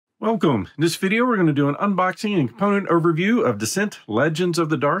Welcome. In this video, we're going to do an unboxing and component overview of Descent: Legends of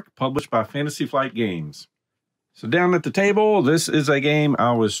the Dark, published by Fantasy Flight Games. So down at the table, this is a game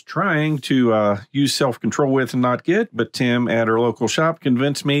I was trying to use self-control with and not get, but Tim at our local shop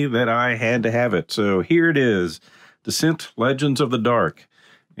convinced me that I had to have it. So here it is, Descent: Legends of the Dark.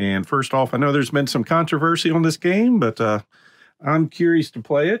 And first off, I know there's been some controversy on this game, but I'm curious to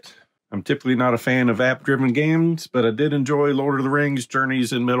play it. I'm typically not a fan of app-driven games, but I did enjoy Lord of the Rings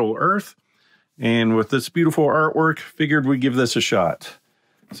Journeys in Middle-earth. And with this beautiful artwork, figured we'd give this a shot.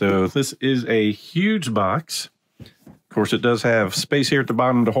 So this is a huge box. Of course, it does have space here at the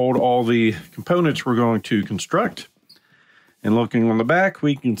bottom to hold all the components we're going to construct. And looking on the back,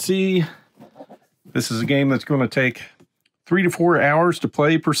 we can see this is a game that's going to take 3 to 4 hours to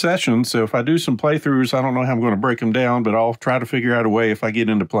play per session. So if I do some playthroughs, I don't know how I'm going to break them down, but I'll try to figure out a way if I get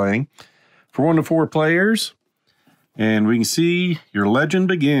into playing. For 1 to 4 players, and we can see your legend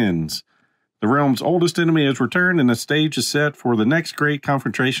begins. The realm's oldest enemy has returned, and the stage is set for the next great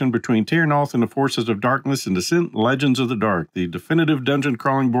confrontation between Tyrnoth and the forces of darkness in Descent: Legends of the Dark, the definitive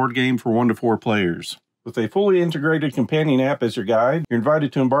dungeon-crawling board game for 1 to 4 players. With a fully integrated companion app as your guide, you're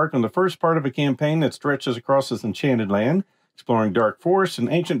invited to embark on the first part of a campaign that stretches across this enchanted land, exploring dark forests and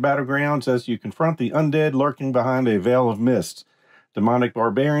ancient battlegrounds as you confront the undead lurking behind a veil of mists, demonic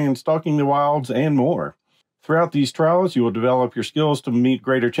barbarians stalking the wilds, and more. Throughout these trials, you will develop your skills to meet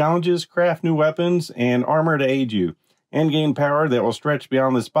greater challenges, craft new weapons and armor to aid you, and gain power that will stretch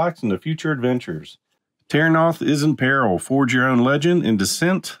beyond this box into future adventures. Tyrnoth is in peril. Forge your own legend in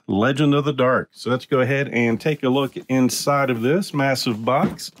Descent: Legend of the Dark. So let's go ahead and take a look inside of this massive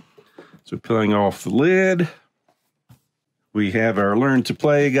box. So peeling off the lid, we have our Learn to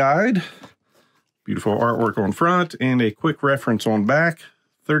Play guide. Beautiful artwork on front and a quick reference on back,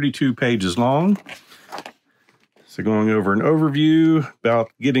 32 pages long. So going over an overview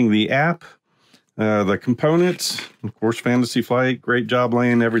about getting the app, the components, of course, Fantasy Flight, great job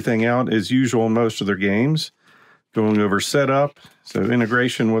laying everything out as usual in most of their games. Going over setup, so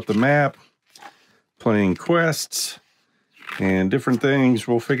integration with the map, playing quests, and different things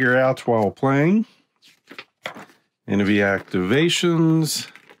we'll figure out while playing. Enemy activations,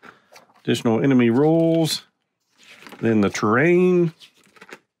 additional enemy rules, then the terrain,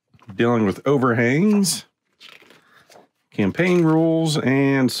 dealing with overhangs, campaign rules,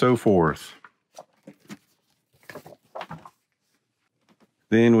 and so forth.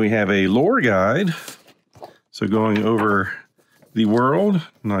 Then we have a lore guide, so going over the world,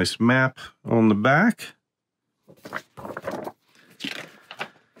 nice map on the back.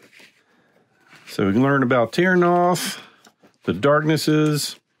 So we can learn about Tyrnoth, the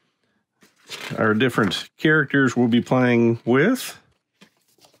darknesses, our different characters we'll be playing with.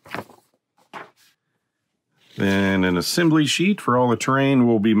 Then an assembly sheet for all the terrain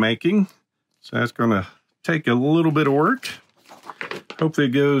we'll be making. So that's going to take a little bit of work. Hopefully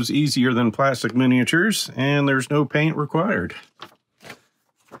it goes easier than plastic miniatures, and there's no paint required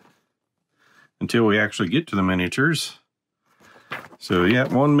until we actually get to the miniatures. So yeah,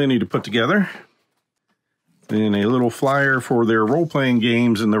 1 mini to put together. Then a little flyer for their role-playing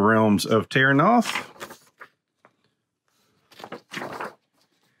games in the realms of Tyrnoth.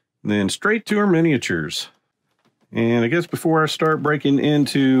 Then straight to our miniatures. And I guess before I start breaking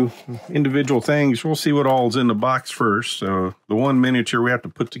into individual things, we'll see what all's in the box first. So the 1 miniature we have to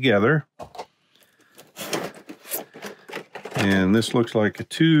put together. And this looks like a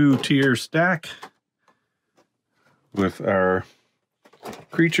 2-tier stack with our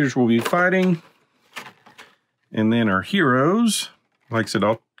creatures we'll be fighting. And then our heroes. Like I said,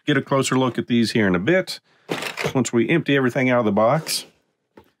 I'll get a closer look at these here in a bit, once we empty everything out of the box.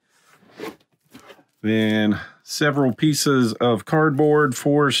 Then several pieces of cardboard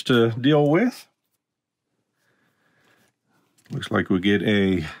for us to deal with. Looks like we get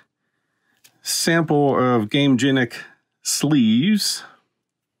a sample of Gamegenic sleeves.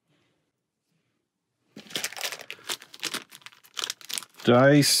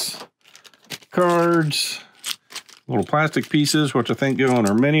 Dice, cards, little plastic pieces, which I think go on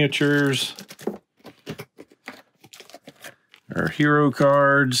our miniatures. Our hero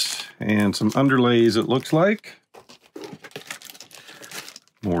cards and some underlays, it looks like.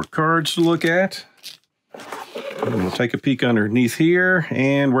 More cards to look at. And we'll take a peek underneath here,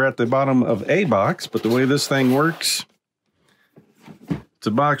 and we're at the bottom of a box, but the way this thing works, it's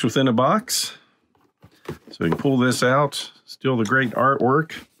a box within a box. So you can pull this out, still the great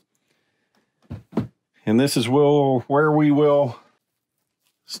artwork. And this is where we will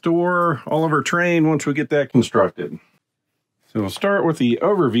store all of our terrain once we get that constructed. So we'll start with the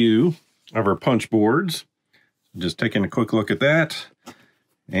overview of our punch boards. Just taking a quick look at that.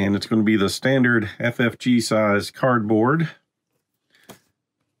 And it's going to be the standard FFG size cardboard.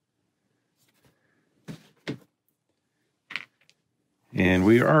 And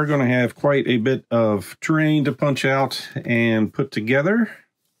we are going to have quite a bit of terrain to punch out and put together.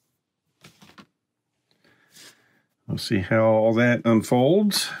 We'll see how all that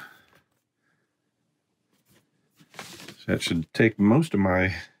unfolds. So that should take most of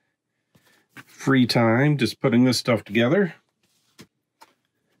my free time just putting this stuff together.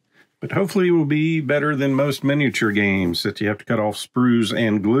 But hopefully it will be better than most miniature games that you have to cut off sprues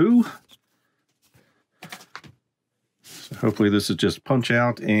and glue. So hopefully this is just punch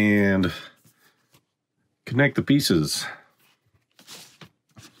out and connect the pieces.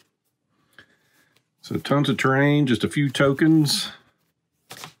 So tons of terrain, just a few tokens.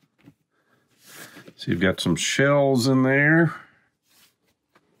 So you've got some shells in there.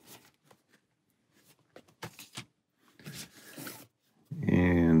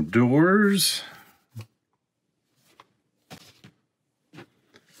 And doors.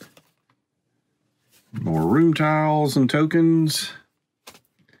 More room tiles and tokens.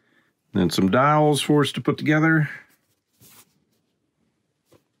 Then some dials for us to put together.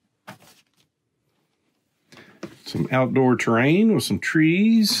 Some outdoor terrain with some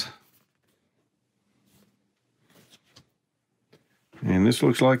trees. And this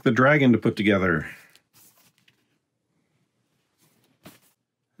looks like the dragon to put together.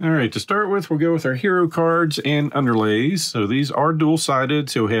 All right, to start with, we'll go with our hero cards and underlays. So these are dual-sided,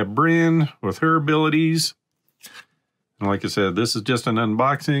 so we have Bryn with her abilities. And like I said, this is just an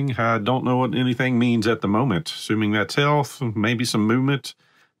unboxing. I don't know what anything means at the moment. Assuming that's health, maybe some movement,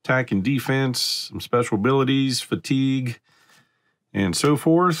 attack and defense, some special abilities, fatigue, and so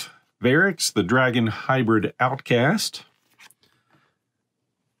forth. Varix, the dragon hybrid outcast.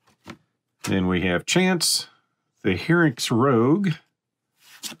 Then we have Chance, the Herix rogue.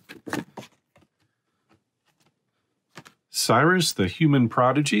 Cyrus, the human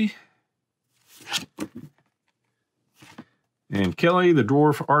prodigy. And Kelly, the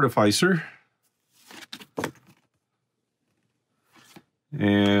dwarf artificer.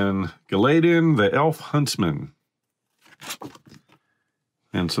 And Galadin, the elf huntsman.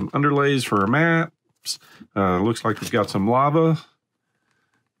 And some underlays for our maps. Looks like we've got some lava.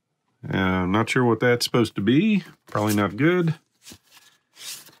 I'm not sure what that's supposed to be. Probably not good.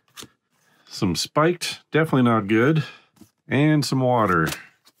 Some spiked, definitely not good. And some water.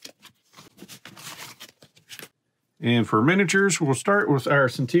 And for miniatures, we'll start with our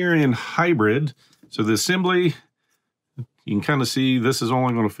Centurion hybrid. So the assembly, you can kind of see this is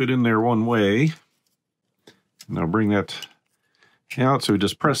only going to fit in there one way. And I'll bring that out. So we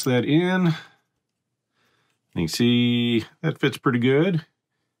just press that in. You can see that fits pretty good.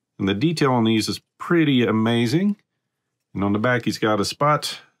 And the detail on these is pretty amazing. And on the back, he's got a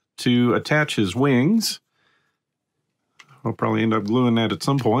spot to attach his wings. I'll probably end up gluing that at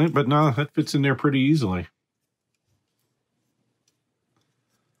some point, but no, that fits in there pretty easily.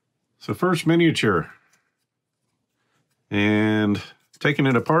 So first miniature. And taking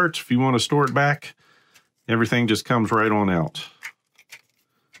it apart, if you want to store it back, everything just comes right on out.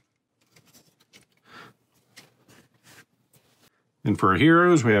 And for our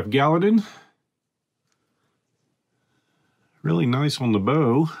heroes, we have Galadin. Really nice on the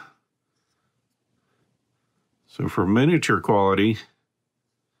bow. So for miniature quality,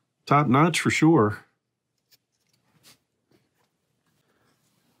 top notch for sure.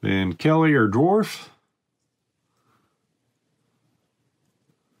 Then Kelly, our dwarf.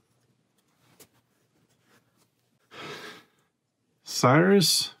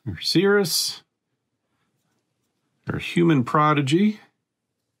 Cyrus, or Cirrus, our human prodigy.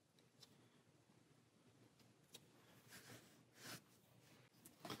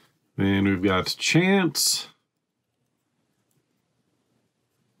 Then we've got Chance.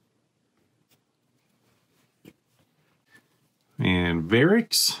 And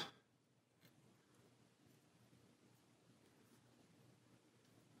Varix.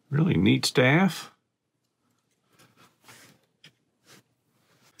 Really neat staff.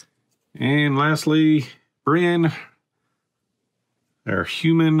 And lastly, Bryn, our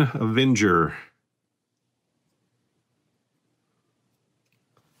human avenger.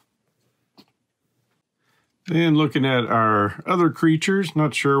 Then looking at our other creatures,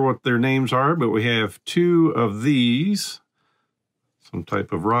 not sure what their names are, but we have two of these. Some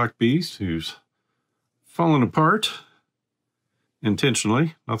type of rock beast who's fallen apart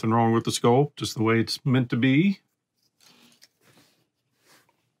intentionally. Nothing wrong with the sculpt, just the way it's meant to be.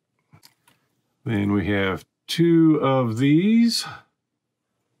 Then we have two of these.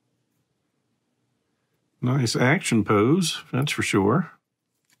 Nice action pose, that's for sure.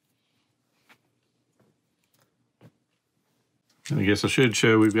 I guess I should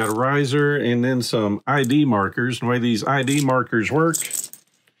show we've got a riser and then some ID markers. The way these ID markers work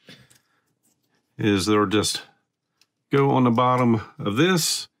is they'll just go on the bottom of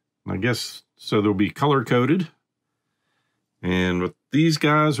this, I guess, so they'll be color coded. And with these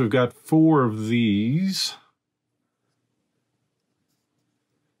guys, we've got 4 of these.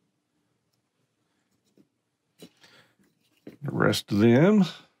 The rest of them.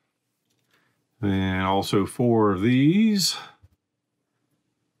 And also 4 of these.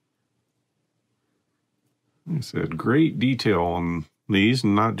 Like I said, great detail on these,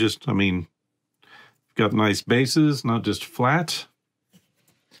 and not just, I mean, got nice bases, not just flat.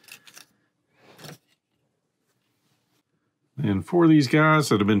 And for these guys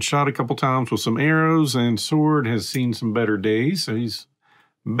that have been shot a couple times with some arrows, and sword has seen some better days, so he's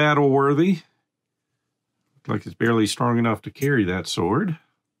battle worthy. Like it's barely strong enough to carry that sword.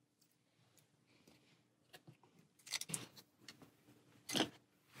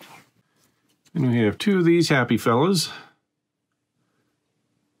 And we have 2 of these happy fellas.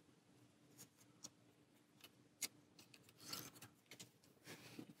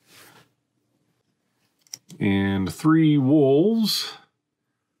 And 3 wolves.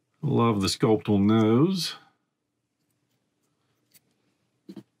 Love the sculpt on those.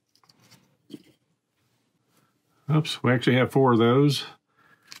 Oops, we actually have 4 of those.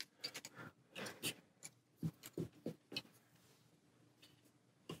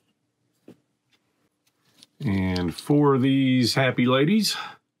 And 4 of these happy ladies.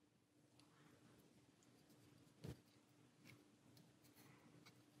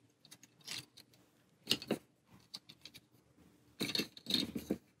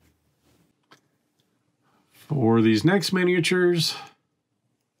 For these next miniatures.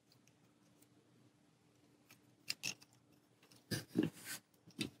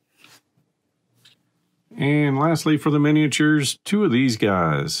 And lastly, for the miniatures, 2 of these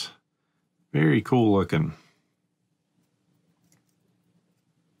guys. Very cool looking.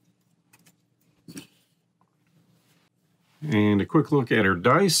 And a quick look at our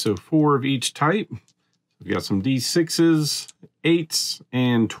dice. So 4 of each type. We've got some D6s, 8s,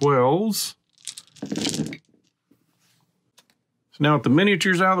 and 12s. So now with the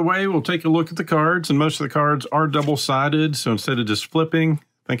miniatures out of the way, we'll take a look at the cards. And most of the cards are double-sided. So instead of just flipping,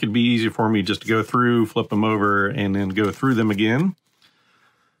 I think it'd be easy for me just to go through, flip them over, and then go through them again.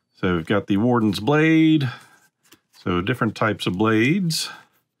 So we've got the Warden's Blade. So different types of blades.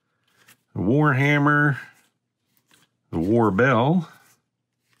 A Warhammer. The War Bell,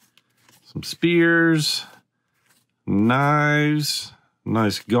 some spears, knives,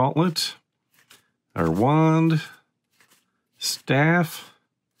 nice gauntlet, our wand, staff,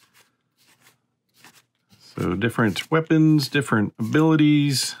 so different weapons, different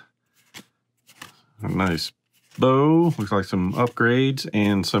abilities, a nice bow, looks like some upgrades,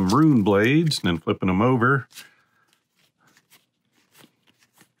 and some rune blades, and then flipping them over.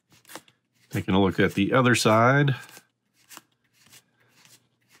 Taking a look at the other side.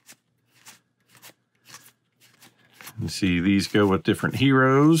 You see these go with different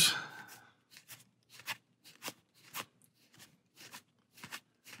heroes.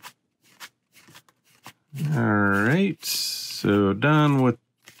 All right, so done with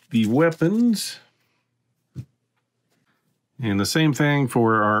the weapons. And the same thing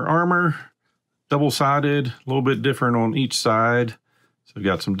for our armor. Double-sided, a little bit different on each side. So we've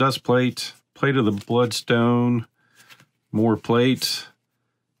got some dust plate, plate of the bloodstone, more plate,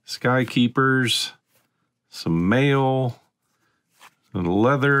 sky keepers, some mail, some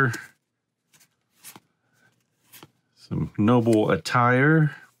leather, some noble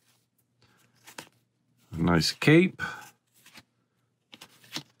attire, a nice cape,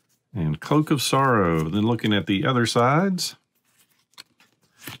 and cloak of sorrow. Then looking at the other sides,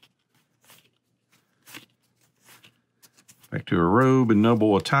 back to a robe and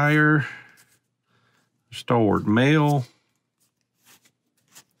noble attire, stalwart mail,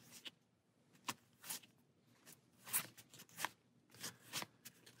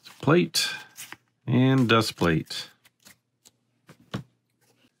 plate, and dust plate.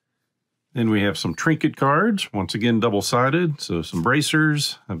 Then we have some trinket cards, once again double-sided, so some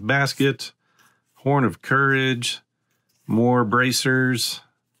bracers, a basket, horn of courage, more bracers,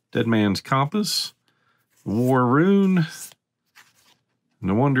 dead man's compass, war rune, and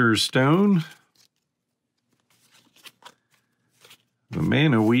the wanderer's stone, the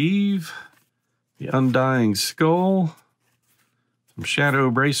mana weave, the undying skull, some shadow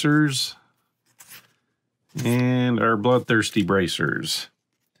bracers, and our bloodthirsty bracers.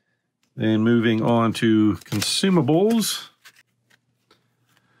 Then moving on to consumables.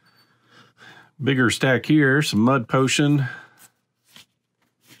 Bigger stack here, some mud potion,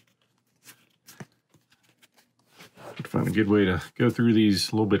 good way to go through these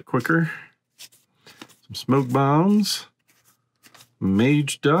a little bit quicker. Some smoke bombs,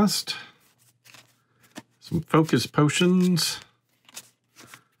 mage dust, some focus potions,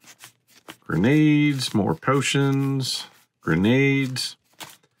 grenades, more potions, grenades,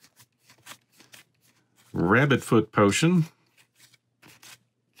 rabbit foot potion,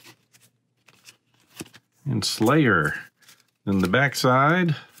 and Slayer. Then the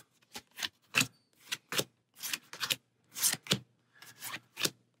backside,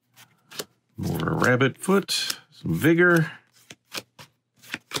 more rabbit foot, some vigor.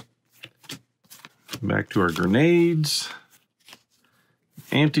 Back to our grenades,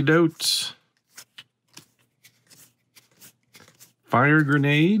 antidotes, fire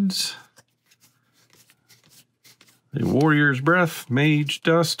grenades, the warrior's breath, mage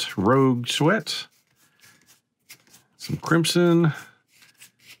dust, rogue sweat, some crimson.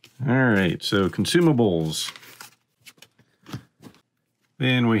 All right, so consumables.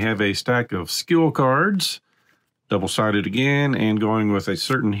 Then we have a stack of skill cards, double-sided again, and going with a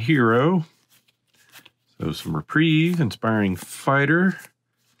certain hero. So some reprieve, inspiring fighter,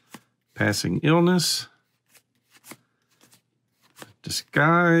 passing illness,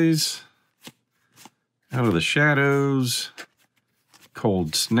 disguise, out of the shadows,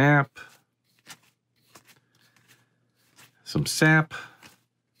 cold snap, some sap,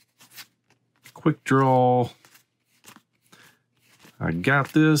 quick draw, I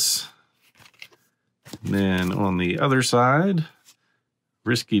got this. And then on the other side,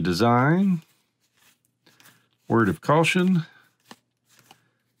 risky design, word of caution,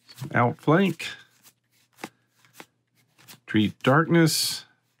 some outflank, treat darkness,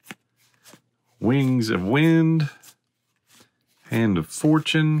 wings of wind, hand of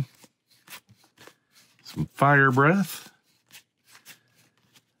fortune, some fire breath,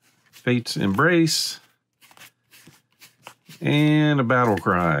 fate's embrace, and a battle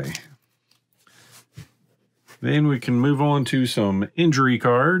cry. Then we can move on to some injury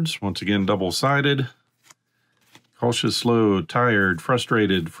cards, once again double-sided. Cautious, slow, tired,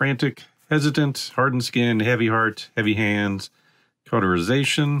 frustrated, frantic, hesitant, hardened skin, heavy heart, heavy hands,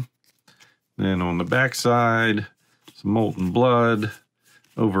 cauterization. Then on the back side, some molten blood,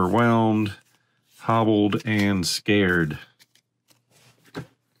 overwhelmed, hobbled, and scared.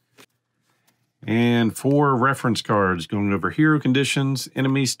 And 4 reference cards going over hero conditions,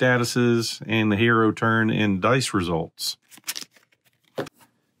 enemy statuses, and the hero turn and dice results.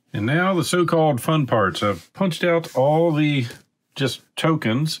 And now the so-called fun parts. I've punched out all the just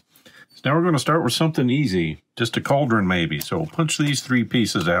tokens. So now we're going to start with something easy, just a cauldron maybe. So we'll punch these 3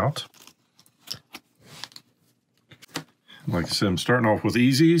 pieces out. Like I said, I'm starting off with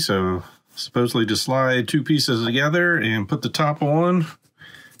easy, so supposedly just slide 2 pieces together and put the top on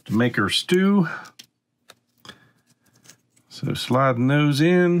to make our stew. So sliding those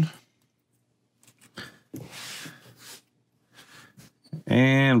in.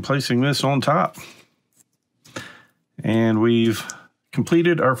 And placing this on top. And we've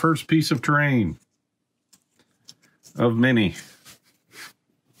completed our first piece of terrain of many.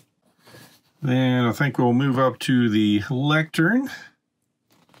 Then I think we'll move up to the lectern.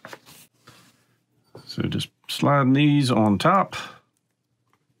 So just sliding these on top.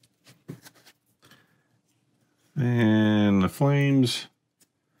 And the flames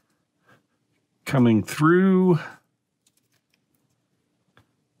coming through.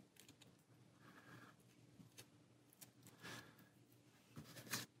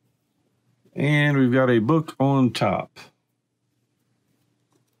 And we've got a book on top.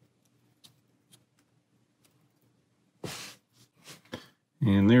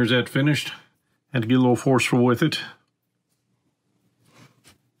 And there's that finished. Had to get a little forceful with it.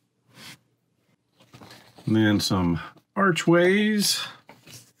 And then some archways.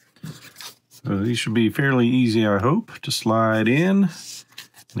 So these should be fairly easy, I hope, to slide in.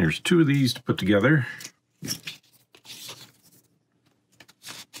 There's 2 of these to put together.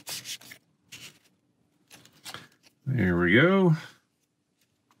 There we go.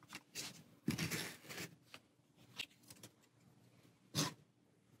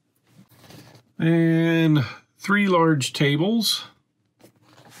 And 3 large tables.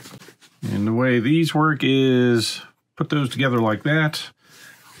 And the way these work is put those together like that,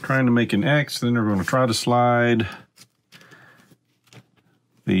 trying to make an X, then they're going to try to slide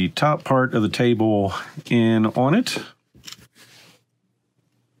the top part of the table in on it.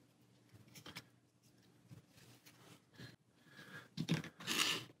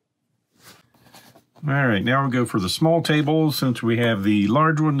 All right, now we'll go for the small tables since we have the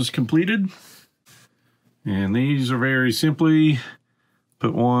large ones completed. And these are very simply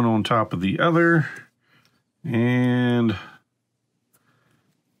put one on top of the other and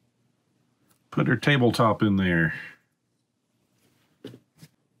put our tabletop in there.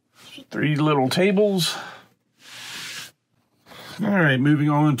 3 little tables. All right, moving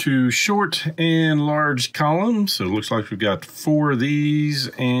on to short and large columns. So it looks like we've got 4 of these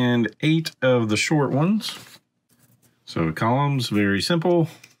and 8 of the short ones. So columns, very simple.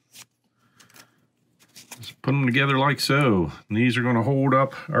 Just put them together like so. And these are going to hold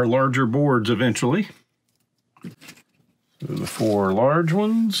up our larger boards eventually. So the 4 large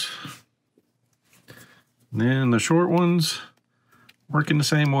ones. And then the short ones working the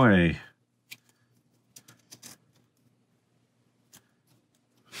same way.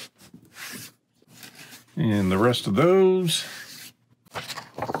 And the rest of those.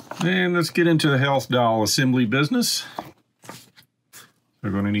 And let's get into the health doll assembly business. We're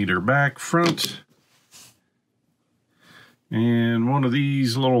going to need our back, front, and one of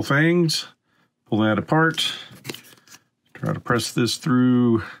these little things. Pull that apart. Try to press this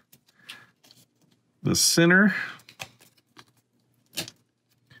through the center.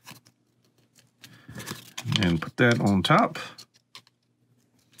 And put that on top.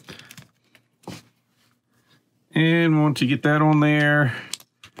 And once you get that on there,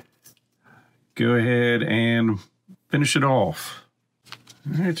 go ahead and finish it off.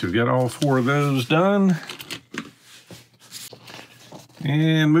 All right, so we've got all 4 of those done.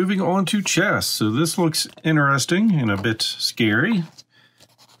 And moving on to chests. So this looks interesting and a bit scary.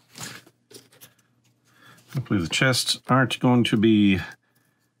 Hopefully the chests aren't going to be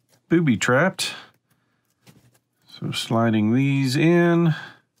booby-trapped. So sliding these in.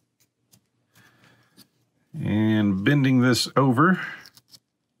 And bending this over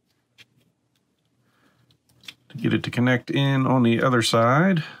to get it to connect in on the other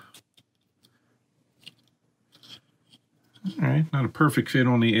side. All right, not a perfect fit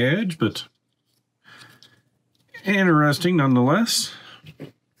on the edge, but interesting nonetheless.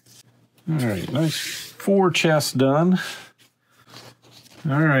 All right, nice 4 chests done.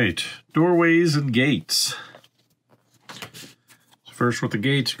 All right, doorways and gates. First with the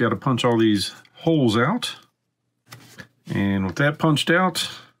gates, you got to punch all these holes out. And with that punched out,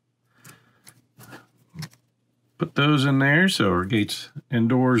 put those in there so our gates and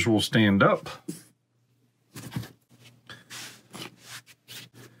doors will stand up.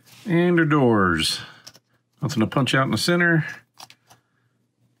 And our doors. Nothing to punch out in the center.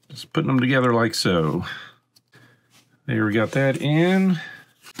 Just putting them together like so. There, we got that in.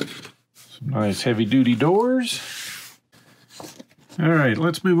 Some nice heavy duty doors. All right,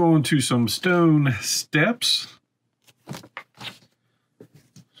 let's move on to some stone steps.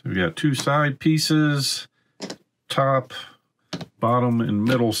 So we got 2 side pieces, top, bottom, and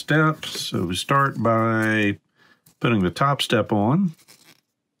middle steps. So we start by putting the top step on,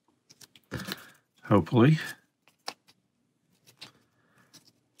 hopefully.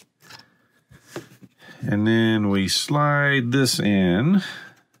 And then we slide this in.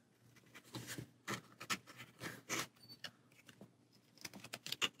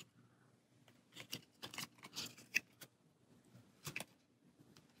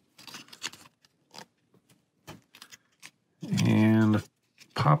 And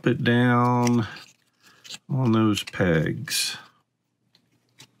pop it down on those pegs.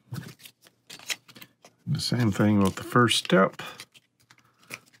 The same thing with the first step.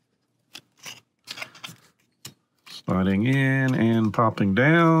 Sliding in and popping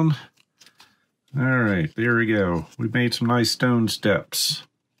down. All right, there we go. We've made some nice stone steps.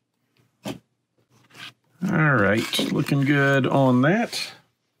 All right, looking good on that.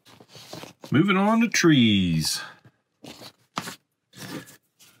 Moving on to trees.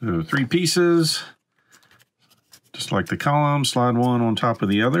 So 3 pieces, just like the column, slide one on top of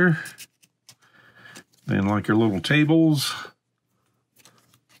the other. Then like your little tables,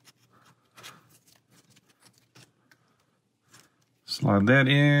 slide that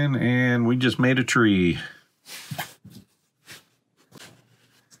in, and we just made a tree.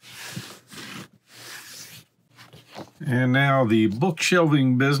 And now the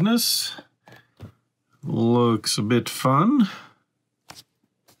bookshelving business looks a bit fun.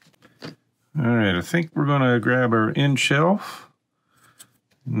 All right, I think we're going to grab our end shelf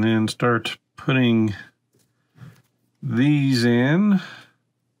and then start putting these in.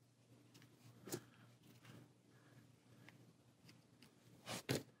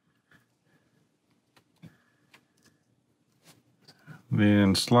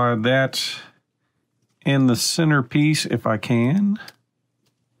 Then slide that in the centerpiece if I can.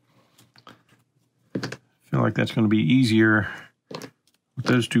 I feel like that's going to be easier with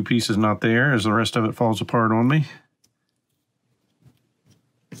those 2 pieces not there, as the rest of it falls apart on me.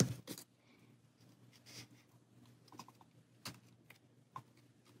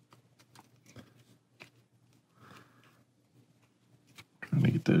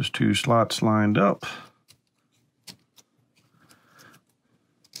 those two slots lined up.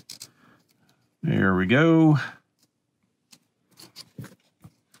 There we go.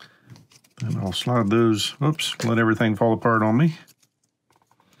 And I'll slide those, oops, let everything fall apart on me.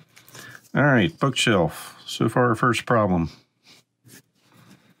 All right, bookshelf. So far, our first problem.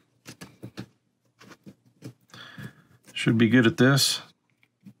 Should be good at this.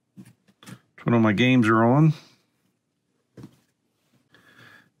 It's what all my games are on.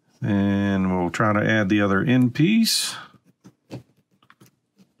 And we'll try to add the other end piece.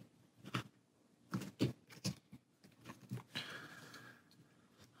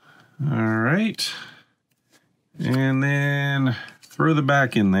 All right. And then throw the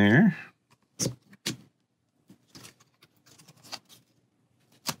back in there.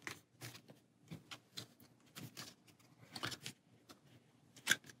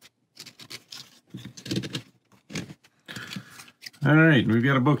 All right, we've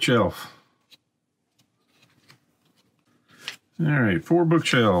got a bookshelf. All right, 4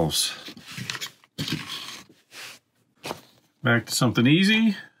 bookshelves. Back to something easy.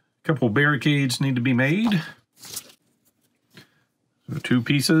 A couple barricades need to be made. So 2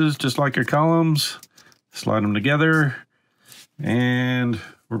 pieces, just like your columns. Slide them together, and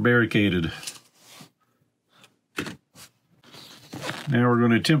we're barricaded. Now we're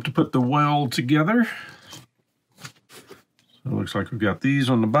going to attempt to put the well together. So it looks like we've got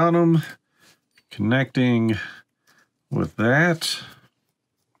these on the bottom, connecting with that.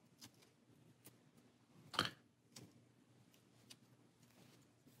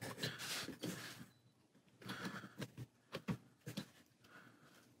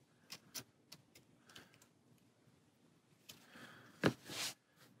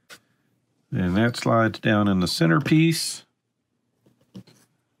 And that slides down in the centerpiece.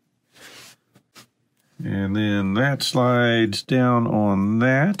 And then that slides down on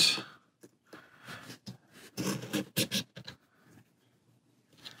that.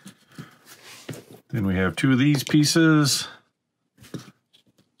 Then we have 2 of these pieces.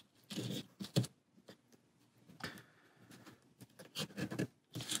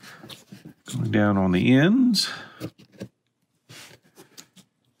 Going down on the ends.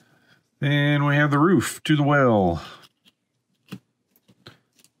 Then we have the roof to the well.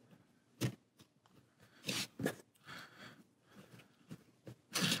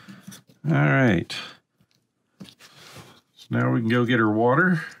 All right, so now we can go get our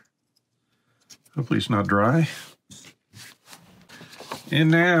water. Hopefully it's not dry. And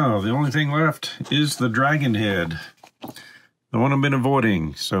now the only thing left is the dragon head, the one I've been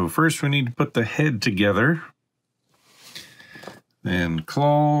avoiding. So first we need to put the head together. Then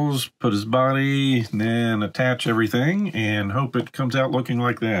claws, put his body, and then attach everything and hope it comes out looking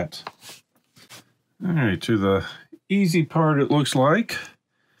like that. All right, to the easy part it looks like.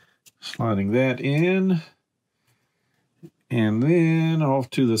 Sliding that in, and then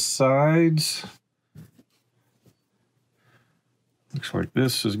off to the sides. Looks like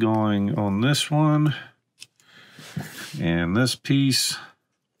this is going on this one, and this piece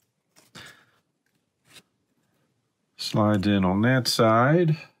slides in on that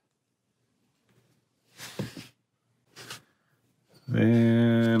side.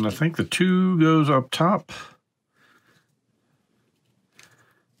 Then I think the 2 goes up top.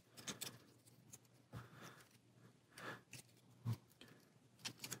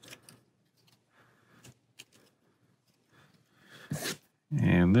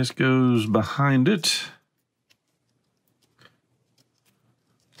 And this goes behind it.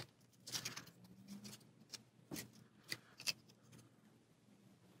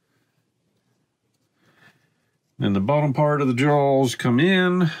 And the bottom part of the jaws come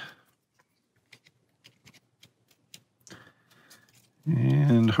in.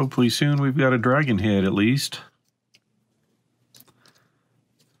 And hopefully soon we've got a dragon head at least.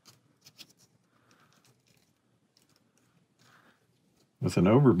 With an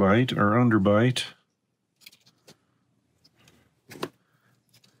overbite or underbite.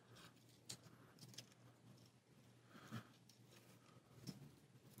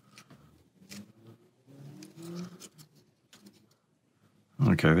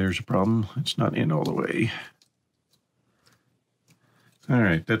 Okay, there's a problem. It's not in all the way. All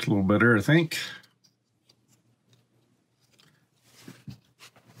right, that's a little better, I think.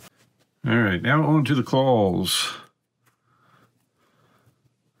 All right, now on to the claws.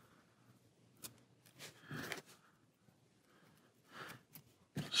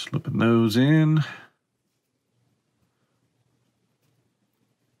 Slipping those in.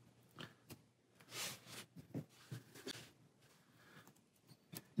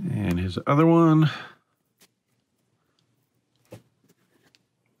 And his other one.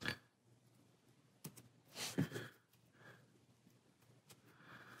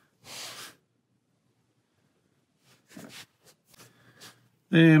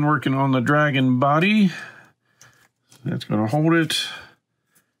 Then working on the dragon body. That's going to hold it.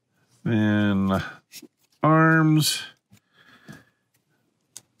 Then arms.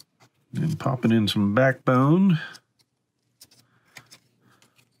 Then popping in some backbone.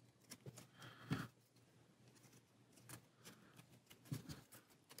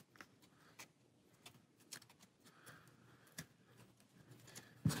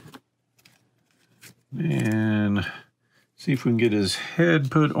 And see if we can get his head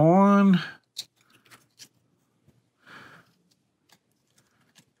put on.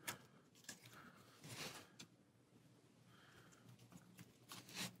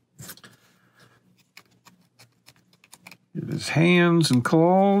 Get his hands and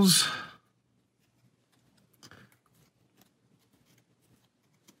claws.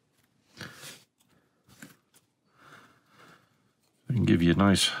 I can give you a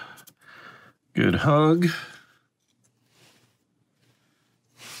nice good hug.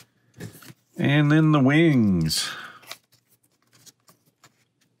 And then the wings.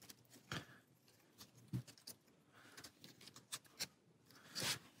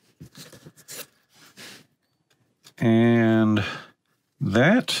 And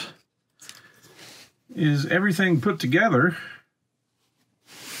that is everything put together.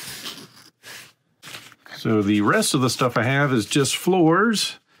 So the rest of the stuff I have is just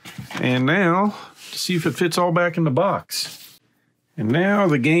floors. And now, to see if it fits all back in the box. And now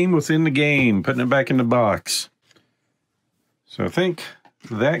the game within the game, putting it back in the box. So I think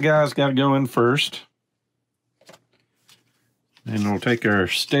that guy's got to go in first. And we'll take our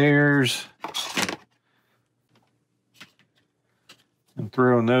stairs and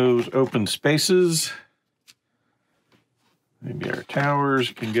throw in those open spaces. Maybe our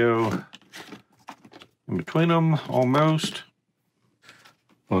towers can go in between them almost.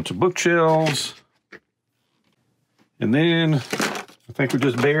 Bunch of bookshelves. And then I think we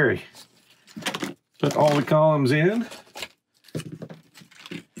just bury. Put all the columns in.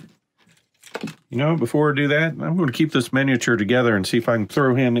 You know, before I do that, I'm going to keep this miniature together and see if I can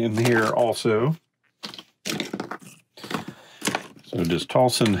throw him in here also. So just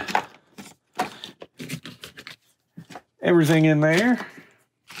tossing everything in there.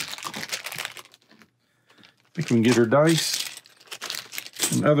 We can get her dice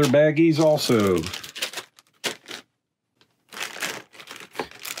and other baggies also.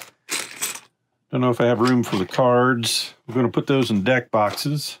 Don't know if I have room for the cards. I'm going to put those in deck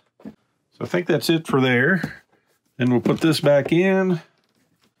boxes. So I think that's it for there. Then we'll put this back in.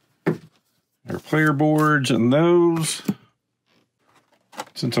 Our player boards and those.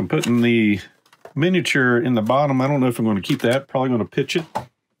 Since I'm putting the miniature in the bottom, I don't know if I'm going to keep that. Probably going to pitch it.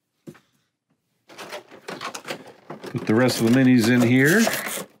 Put the rest of the minis in here.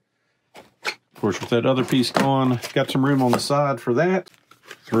 Of course, with that other piece gone, got some room on the side for that.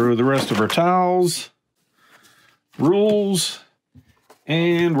 Throw the rest of our towels, rules,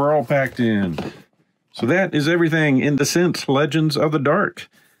 and we're all packed in. So that is everything in Descent Legends of the Dark.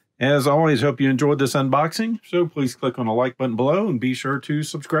 As always, hope you enjoyed this unboxing. So please click on the like button below and be sure to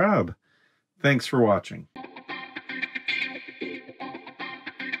subscribe. Thanks for watching.